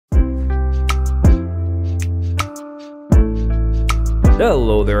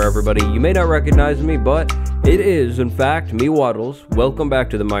Hello there everybody, you may not recognize me, but it is in fact me, Waddles. Welcome back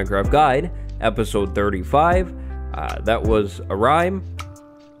to the Minecraft Guide, episode 35. That was a rhyme,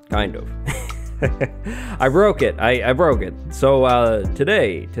 kind of. I broke it, I broke it. So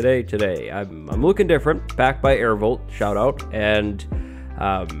today, I'm looking different, backed by Airvolt, shout out, and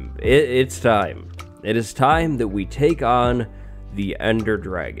it's time. It is time that we take on the Ender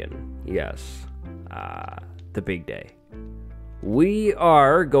Dragon. Yes, the big day. We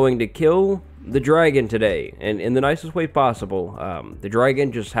are going to kill the dragon today, and in the nicest way possible. The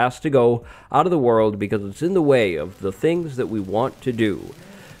dragon just has to go out of the world because it's in the way of the things that we want to do.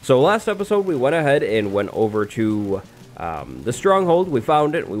 So last episode we went ahead and went over to the stronghold. We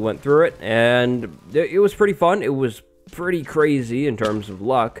found it, we went through it, and it was pretty fun. It was pretty crazy in terms of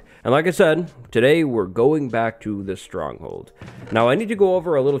luck. And like I said, today we're going back to the stronghold. Now I need to go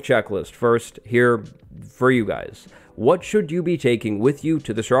over a little checklist first here for you guys. What should you be taking with you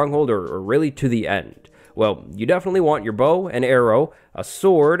to the stronghold, or really to the end? Well, you definitely want your bow and arrow, a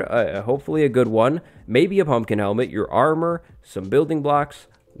sword, hopefully a good one, maybe a pumpkin helmet, your armor, some building blocks,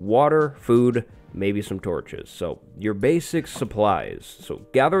 water, food, maybe some torches. So your basic supplies. So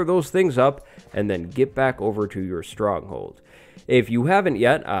gather those things up and then get back over to your stronghold. If you haven't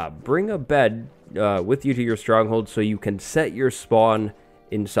yet, bring a bed with you to your stronghold so you can set your spawn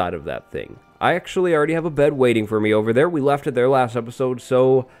inside of that thing. I actually already have a bed waiting for me over there. We left it there last episode,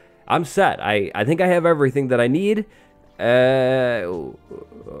 so I'm set. I think I have everything that I need. I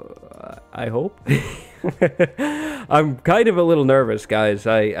hope. I'm kind of a little nervous, guys.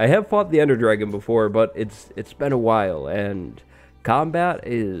 I have fought the Ender Dragon before, but it's been a while, and combat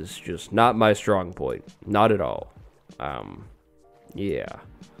is just not my strong point. Not at all. Yeah.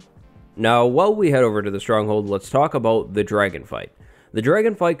 Now, while we head over to the stronghold, let's talk about the dragon fight. The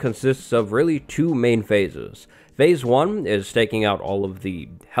dragon fight consists of really two main phases. Phase 1 is taking out all of the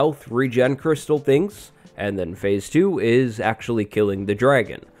health regen crystal things, and then phase 2 is actually killing the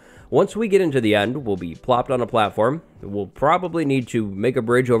dragon. Once we get into the end, we'll be plopped on a platform. We'll probably need to make a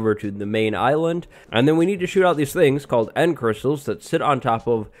bridge over to the main island, and then we need to shoot out these things called end crystals that sit on top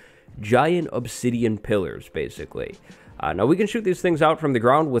of giant obsidian pillars, basically. Now we can shoot these things out from the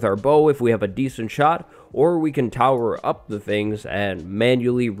ground with our bow if we have a decent shot, or we can tower up the things and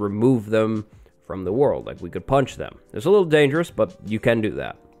manually remove them from the world, like we could punch them. It's a little dangerous, but you can do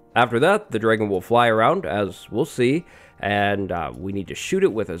that. After that, the dragon will fly around, as we'll see, and we need to shoot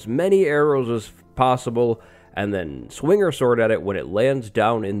it with as many arrows as possible, and then swing our sword at it when it lands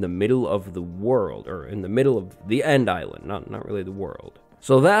down in the middle of the world, or in the middle of the end island, not really the world.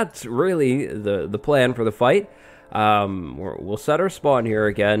 So that's really the plan for the fight. We'll set our spawn here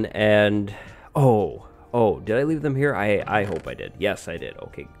again, and oh, did I leave them here? I hope I did. Yes, I did.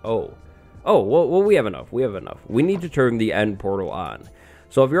 Okay. Well, we have enough. We need to turn the end portal on.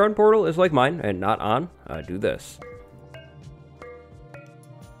 So if your end portal is like mine and not on, do this.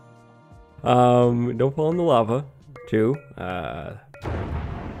 Don't fall in the lava. 2.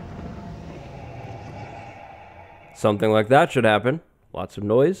 Something like that should happen. Lots of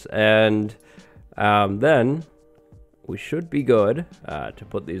noise, and then we should be good to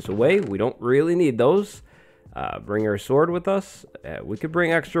put these away. We don't really need those. Bring our sword with us. We could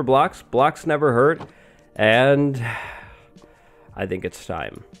bring extra blocks. Blocks never hurt. And I think it's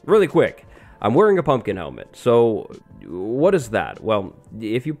time. Really quick. I'm wearing a pumpkin helmet. So what is that? Well,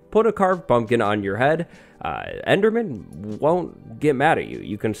 if you put a carved pumpkin on your head, Endermen won't get mad at you.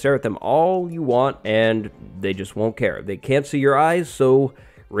 You can stare at them all you want and they just won't care. They can't see your eyes, so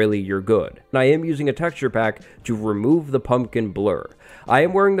really you're good. And I am using a texture pack to remove the pumpkin blur. I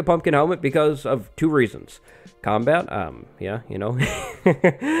am wearing the pumpkin helmet because of 2 reasons. Combat, yeah, you know.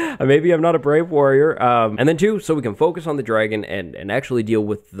 Maybe I'm not a brave warrior. And then 2, so we can focus on the dragon and actually deal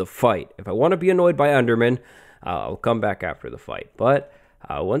with the fight. If I want to be annoyed by Endermen, I'll come back after the fight. But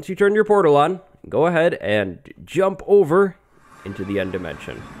once you turn your portal on, go ahead and jump over into the end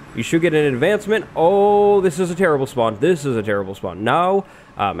dimension. You should get an advancement. Oh, this is a terrible spawn. This is a terrible spawn. Now,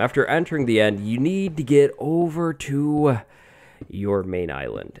 after entering the end, you need to get over to your main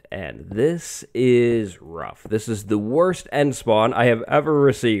island. And this is rough. This is the worst end spawn I have ever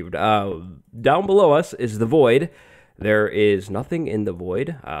received. Down below us is the void. There is nothing in the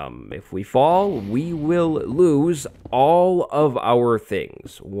void. If we fall, we will lose all of our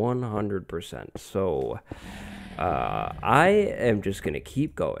things. 100%. So I am just going to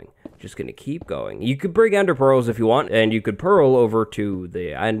keep going. You could bring ender pearls if you want, and you could pearl over to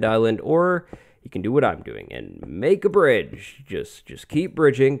the end island, or you can do what I'm doing and make a bridge. Just keep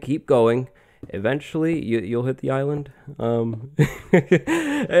bridging, keep going. Eventually, you'll hit the island,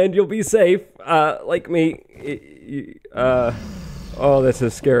 and you'll be safe, like me. Oh, this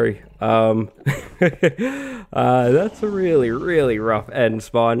is scary. That's a really, really rough end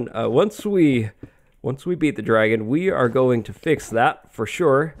spawn. Once we beat the dragon, we are going to fix that for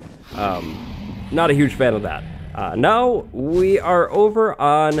sure. Not a huge fan of that. Now we are over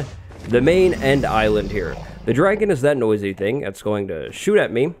on the main end island here. The dragon is that noisy thing that's going to shoot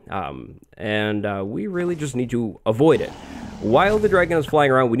at me, and we really just need to avoid it. While the dragon is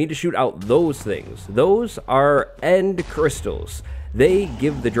flying around, we need to shoot out those things. Those are end crystals. They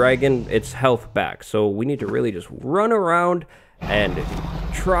give the dragon its health back, so we need to really just run around and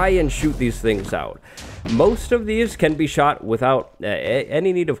try and shoot these things out. Most of these can be shot without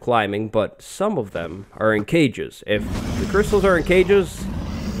any need of climbing, but some of them are in cages. If the crystals are in cages,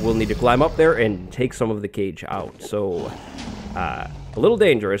 we'll need to climb up there and take some of the cage out. So, a little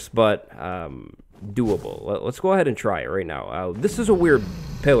dangerous, but doable. Let's go ahead and try it right now. This is a weird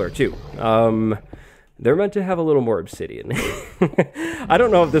pillar, too. They're meant to have a little more obsidian. I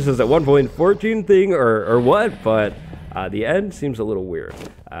don't know if this is a 1.14 thing or what, but the end seems a little weird,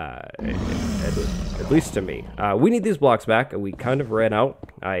 at least to me. We need these blocks back. We kind of ran out.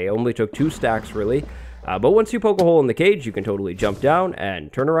 I only took 2 stacks, really. But once you poke a hole in the cage, you can totally jump down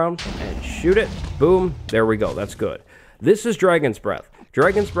and turn around and shoot it. Boom. There we go. That's good. This is Dragon's Breath.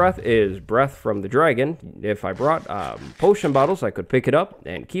 Dragon's Breath is breath from the dragon. If I brought potion bottles, I could pick it up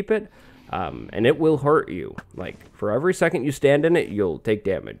and keep it. And it will hurt you. Like, for every second you stand in it, you'll take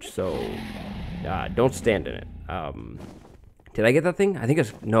damage. So, don't stand in it. Did I get that thing? I think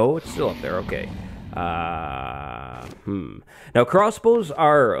it's... No, it's still up there. Okay. Now, crossbows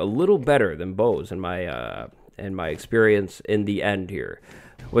are a little better than bows in my experience in the end here.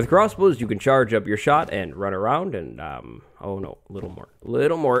 With crossbows, you can charge up your shot and run around and, oh no, a little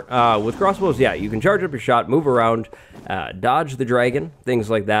more. With crossbows, yeah, you can charge up your shot, move around, dodge the dragon, things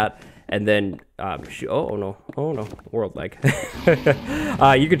like that. And then, oh no, world lag.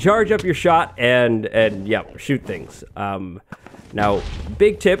 You can charge up your shot and yeah, shoot things. Now,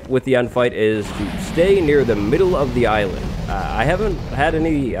 big tip with the end fight is to stay near the middle of the island. I haven't had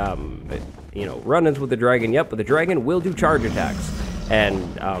any, run-ins with the dragon yet, but the dragon will do charge attacks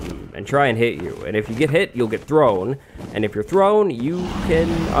and try and hit you. And if you get hit, you'll get thrown. And if you're thrown, you can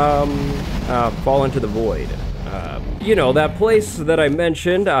fall into the void. You know, that place that I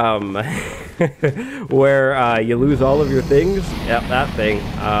mentioned, where you lose all of your things? Yep, that thing.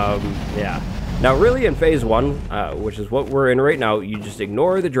 Yeah. Now, really, in Phase 1, which is what we're in right now, you just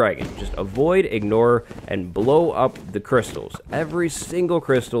ignore the dragon. Just avoid, ignore, and blow up the crystals. Every single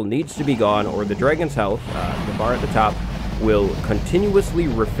crystal needs to be gone, or the dragon's health, the bar at the top, will continuously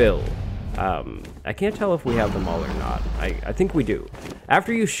refill. I can't tell if we have them all or not. I think we do.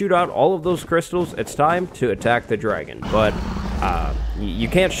 After you shoot out all of those crystals, it's time to attack the dragon. But you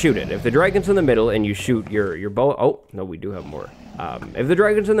can't shoot it. If the dragon's in the middle and you shoot your bow... Oh, no, we do have more. If the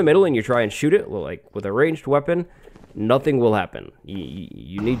dragon's in the middle and you try and shoot it, well, like with a ranged weapon, nothing will happen.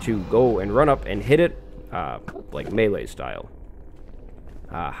 You need to go and run up and hit it, like melee style.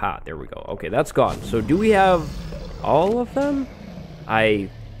 Aha, there we go. Okay, that's gone. So do we have all of them? I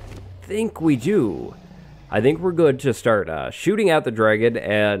think we do. I think we're good to start shooting at the dragon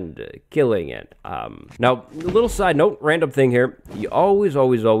and killing it. Now, a little side note, random thing here. You always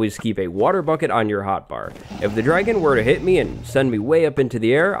keep a water bucket on your hotbar. If the dragon were to hit me and send me way up into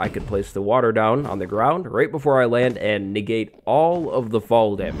the air, I could place the water down on the ground right before I land and negate all of the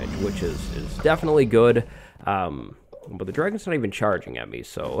fall damage, which is definitely good. But the dragon's not even charging at me,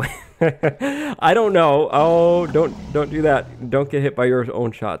 so I don't know. Oh, don't do that. Don't get hit by your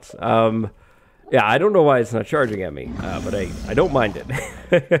own shots. Yeah, I don't know why it's not charging at me, but I don't mind it.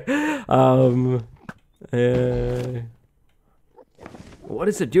 What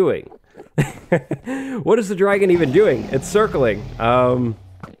is it doing? What is the dragon even doing? It's circling.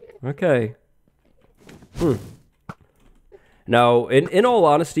 Okay. Now, in all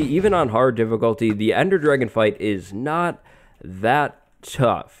honesty, even on hard difficulty, the Ender Dragon fight is not that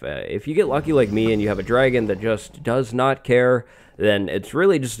tough. If you get lucky like me and you have a dragon that just does not care, then it's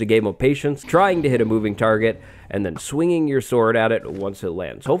really just a game of patience, trying to hit a moving target, and then swinging your sword at it once it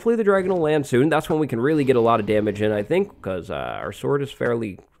lands. Hopefully the dragon will land soon. That's when we can really get a lot of damage in, I think, because our sword is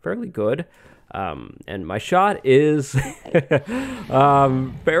fairly good. And my shot is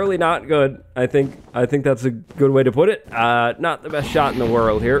fairly not good. I think that's a good way to put it. Not the best shot in the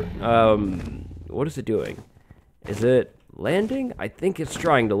world here. What is it doing? Is it landing? I think it's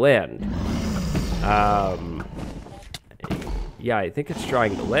trying to land. Yeah, I think it's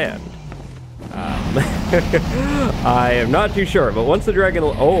trying to land. I am not too sure, but once the dragon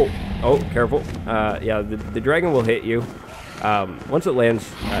will... Oh, careful. Yeah, the dragon will hit you. Once it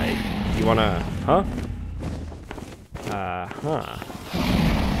lands, you wanna... Huh? I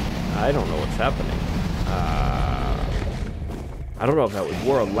don't know what's happening. I don't know if that was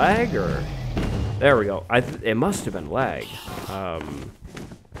world lag or... There we go. It must have been lag.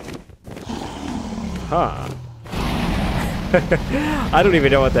 I don't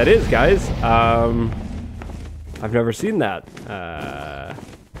even know what that is, guys. I've never seen that.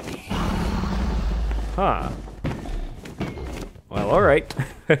 Well, alright.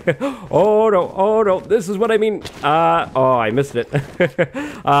 Oh no, this is what I mean. Oh, I missed it.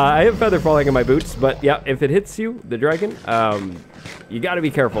 I have feather falling in my boots, but yeah, if it hits you, the dragon, you gotta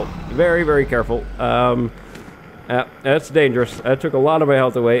be careful. Very, very careful. That's dangerous. That took a lot of my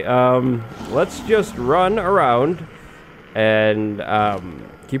health away. Let's just run around and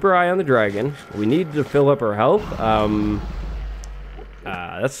keep our eye on the dragon. We need to fill up our health.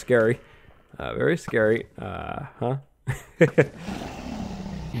 That's scary. Very scary.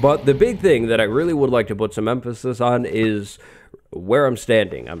 But the big thing that I really would like to put some emphasis on is where I'm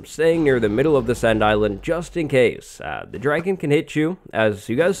standing. I'm staying near the middle of this end island just in case. The dragon can hit you, as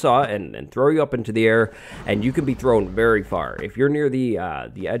you guys saw, and throw you up into the air, and you can be thrown very far. If you're near the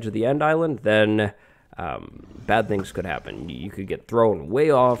edge of the end island, then bad things could happen. You could get thrown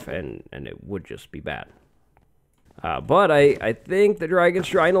way off, and it would just be bad. But I think the dragon's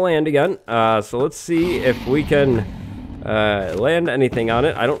trying to land again. So let's see if we can land anything on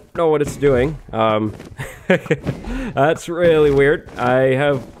it. I don't know what it's doing. That's really weird. I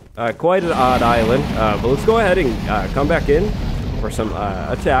have quite an odd island. But let's go ahead and come back in for some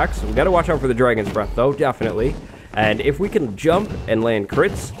attacks. We got to watch out for the dragon's breath, though, definitely. And if we can jump and land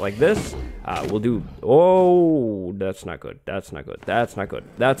crits like this, we'll do... Oh, that's not good. That's not good. That's not good.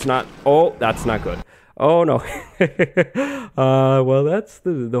 That's not... Oh, that's not good. Oh, no. Well, that's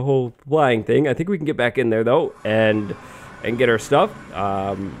the whole flying thing. I think we can get back in there, though, and get our stuff.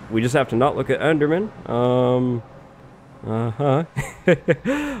 We just have to not look at Enderman. Oh,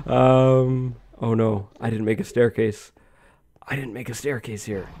 no. I didn't make a staircase. I didn't make a staircase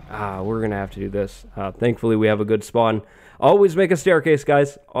here. We're going to have to do this. Thankfully, we have a good spawn. Always make a staircase,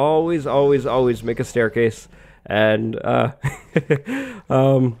 guys. Always, always, always make a staircase. And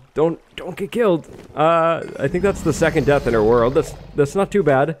don't get killed. I think that's the second death in our world. That's not too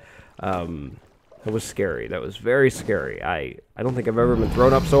bad. That was scary. That was very scary. I don't think I've ever been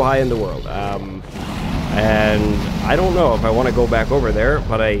thrown up so high in the world. And I don't know if I want to go back over there,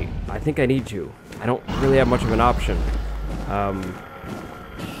 but I think I need to. I don't really have much of an option. I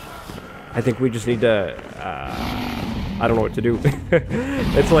think we just need to... I don't know what to do.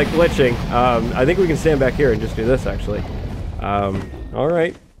 It's like glitching. I think we can stand back here and just do this, actually.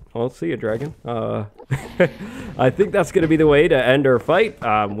 Alright. Well, let's see you, dragon. I think that's going to be the way to end our fight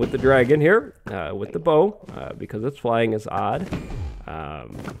with the dragon here, with the bow, because its flying is odd.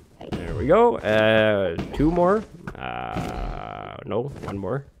 There we go. 2 more. No, 1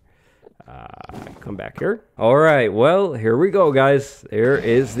 more. Come back here. Alright, well, here we go, guys. Here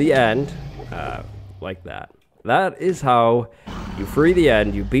is the end. Like that. That is how you free the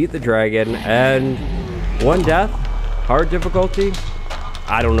end, you beat the dragon, and 1 death, hard difficulty,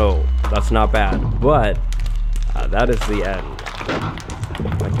 I don't know, that's not bad, but that is the end.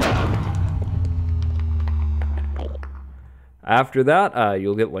 Like that. After that,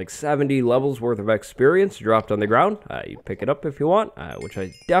 you'll get like 70 levels worth of experience dropped on the ground. You pick it up if you want, which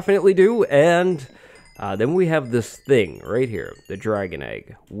I definitely do, and then we have this thing right here, the dragon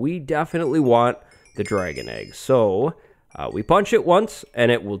egg. We definitely want the dragon egg. So we punch it once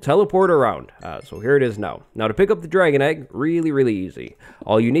and it will teleport around. So here it is now. Now to pick up the dragon egg, really, really easy.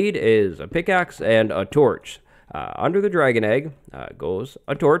 All you need is a pickaxe and a torch. Under the dragon egg goes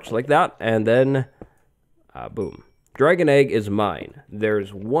a torch like that, and then boom. Dragon egg is mine.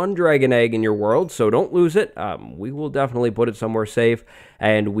 There's 1 dragon egg in your world, so don't lose it. We will definitely put it somewhere safe,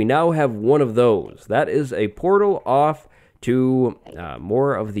 and we now have 1 of those. That is a portal off to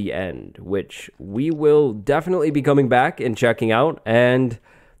more of the end, which we will definitely be coming back and checking out, and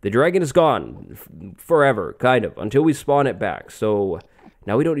the dragon is gone forever, kind of, until we spawn it back, so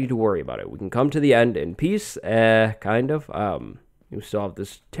now we don't need to worry about it. We can come to the end in peace, kind of. We still have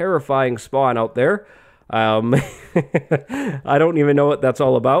this terrifying spawn out there. I don't even know what that's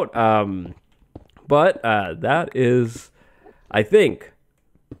all about, but that is, I think,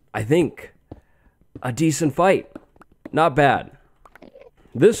 a decent fight. Not bad.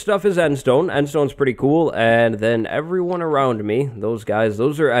 This stuff is endstone. Endstone's pretty cool, and then everyone around me, those guys,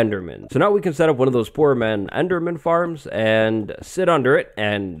 those are endermen. So now we can set up one of those poor men enderman farms and sit under it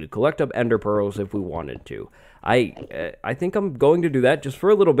and collect up ender pearls if we wanted to. I think I'm going to do that just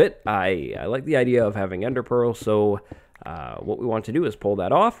for a little bit. I like the idea of having ender pearls, so what we want to do is pull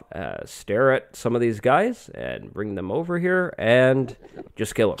that off, stare at some of these guys, and bring them over here, and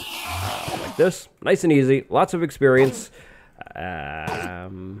just kill them. Like this. Nice and easy. Lots of experience. Yeah.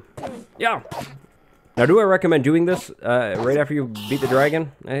 Now, do I recommend doing this right after you beat the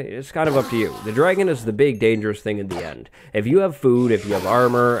dragon? It's kind of up to you. The dragon is the big dangerous thing in the end. If you have food, if you have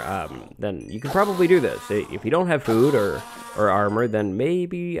armor, then you can probably do this. If you don't have food or armor, then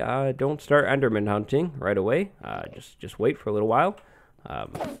maybe don't start Enderman hunting right away. Just wait for a little while.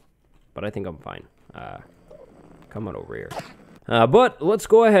 But I think I'm fine. Come on over here. But let's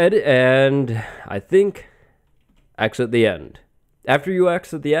go ahead and I think exit the end. After you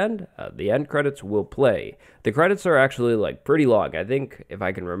exit the end credits will play. The credits are actually like pretty long. I think, if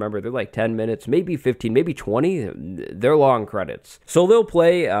I can remember, they're like 10 minutes, maybe 15, maybe 20. They're long credits. So they'll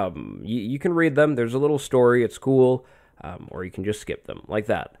play. You can read them. There's a little story. It's cool. Or you can just skip them like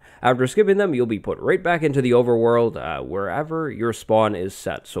that. After skipping them, you'll be put right back into the overworld wherever your spawn is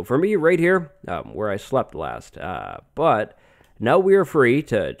set. So for me, right here, where I slept last. But now we are free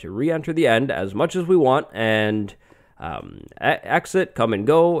to re-enter the end as much as we want and exit, come and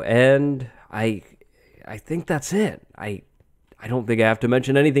go, and I think that's it. I don't think I have to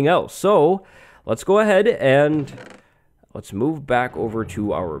mention anything else. So let's go ahead and let's move back over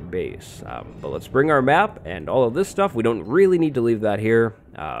to our base. But let's bring our map and all of this stuff. We don't really need to leave that here.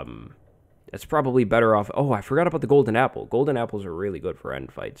 It's probably better off. Oh, I forgot about the golden apple. Golden apples are really good for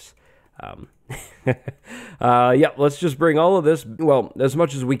end fights. Yeah, let's just bring all of this, well, as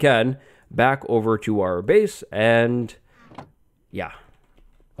much as we can, back over to our base, and yeah.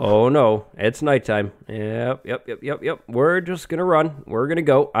 Oh no, it's nighttime. Yep. We're just gonna run. We're gonna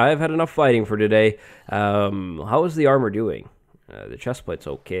go. I've had enough fighting for today. How is the armor doing? The chestplate's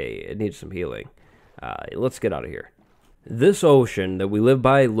okay. It needs some healing. Let's get out of here. This ocean that we live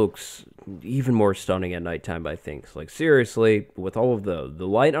by looks even more stunning at nighttime, I think. Like, seriously, with all of the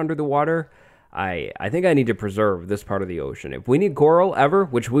light under the water, I think I need to preserve this part of the ocean. If we need coral ever,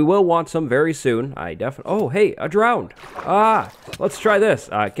 which we will want some very soon, I definitely... Oh, hey, a drowned. Let's try this.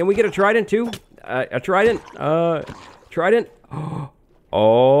 Can we get a trident too? A trident? Trident?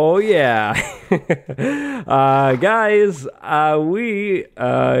 Oh, yeah. Guys, we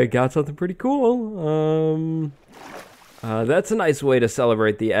got something pretty cool. That's a nice way to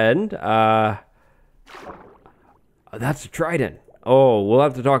celebrate the end. That's a trident. Oh, we'll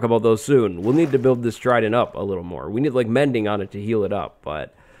have to talk about those soon. We'll need to build this trident up a little more. We need, like, mending on it to heal it up,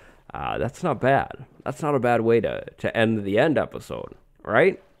 but that's not bad. That's not a bad way to end the end episode,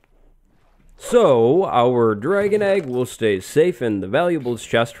 right? So, our dragon egg will stay safe in the valuables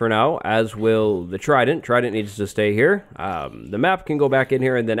chest for now, as will the trident. Trident needs to stay here. The map can go back in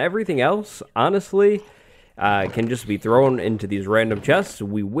here, and then everything else, honestly, can just be thrown into these random chests.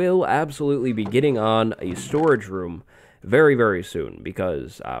 We will absolutely be getting on a storage room very, very soon,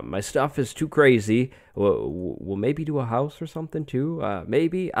 because my stuff is too crazy. We'll maybe do a house or something too.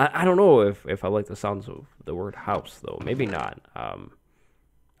 Maybe. I don't know if I like the sounds of the word house, though. Maybe not.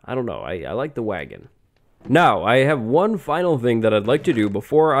 I don't know. I like the wagon. Now, I have one final thing that I'd like to do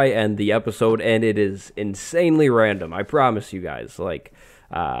before I end the episode, and it is insanely random. I promise you guys. Like,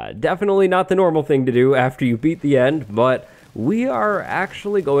 definitely not the normal thing to do after you beat the end, but we are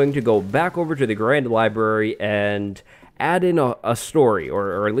actually going to go back over to the Grand Library and add in a story,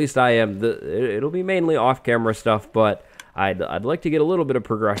 or at least I am. It'll be mainly off-camera stuff, but I'd like to get a little bit of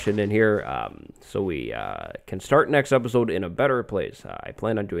progression in here, so we can start next episode in a better place. I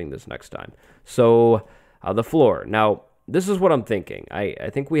plan on doing this next time. So, the floor. Now, this is what I'm thinking. I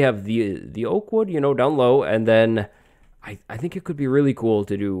think we have the oak wood, down low, and then I think it could be really cool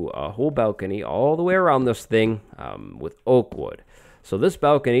to do a whole balcony all the way around this thing with oak wood. So this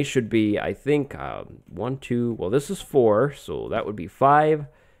balcony should be, I think, 1, 2, well, this is 4, so that would be 5,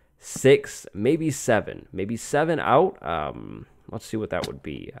 6, maybe 7. Maybe 7 out. Let's see what that would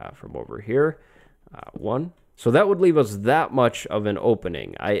be from over here. 1. So that would leave us that much of an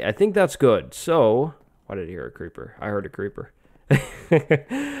opening. I think that's good. So, why did I hear a creeper? I heard a creeper.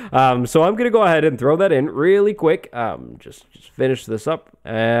 So I'm going to go ahead and throw that in really quick. Just finish this up,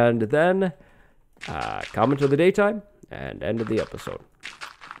 and then come into the daytime and end of the episode.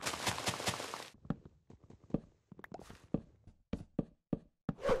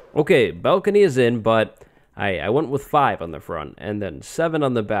 Okay, balcony is in, but I went with 5 on the front and then 7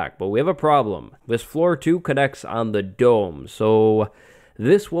 on the back. But we have a problem. This floor 2 connects on the dome, so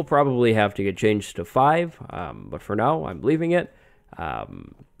this will probably have to get changed to 5. But for now, I'm leaving it.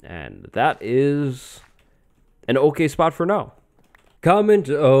 And that is an okay spot for now. Comment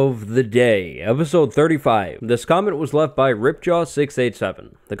of the day, episode 35. This comment was left by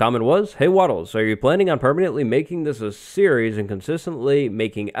Ripjaw687. The comment was, "Hey Waddles, are you planning on permanently making this a series and consistently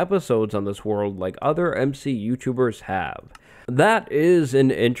making episodes on this world like other MC YouTubers have?" That is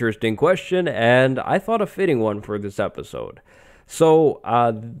an interesting question, and I thought a fitting one for this episode. So,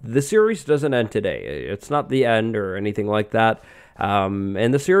 the series doesn't end today. It's not the end or anything like that.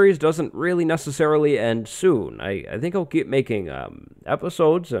 And the series doesn't really necessarily end soon. I think I'll keep making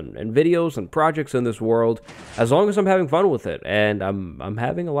episodes and videos and projects in this world as long as I'm having fun with it, and I'm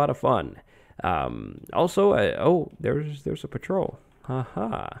having a lot of fun. Also, oh, there's a patrol.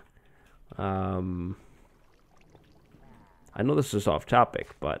 Haha. I know this is off topic,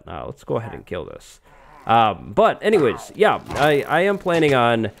 but let's go ahead and kill this. But anyways, yeah, I am planning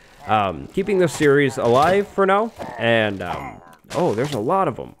on keeping this series alive for now, and oh, there's a lot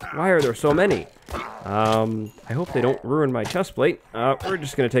of them. Why are there so many? I hope they don't ruin my chest plate. We're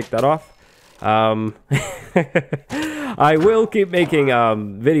just gonna take that off. I will keep making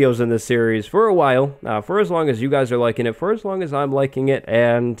videos in this series for a while, for as long as you guys are liking it, for as long as I'm liking it,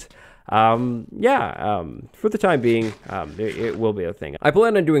 and yeah, for the time being, it will be a thing. I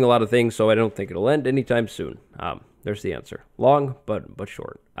plan on doing a lot of things, so I don't think it'll end anytime soon. There's the answer. Long, but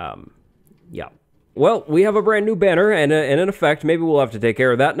short. Yeah. Well, we have a brand new banner and an effect. Maybe we'll have to take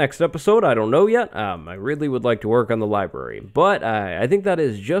care of that next episode. I don't know yet. I really would like to work on the library. But I think that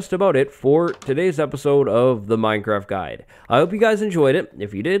is just about it for today's episode of the Minecraft Guide. I hope you guys enjoyed it.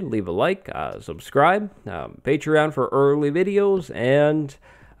 If you did, leave a like, subscribe, Patreon for early videos, and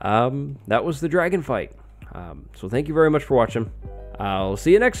that was the dragon fight. So thank you very much for watching. I'll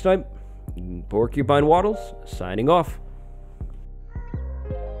see you next time. Porcupine Waddles, signing off.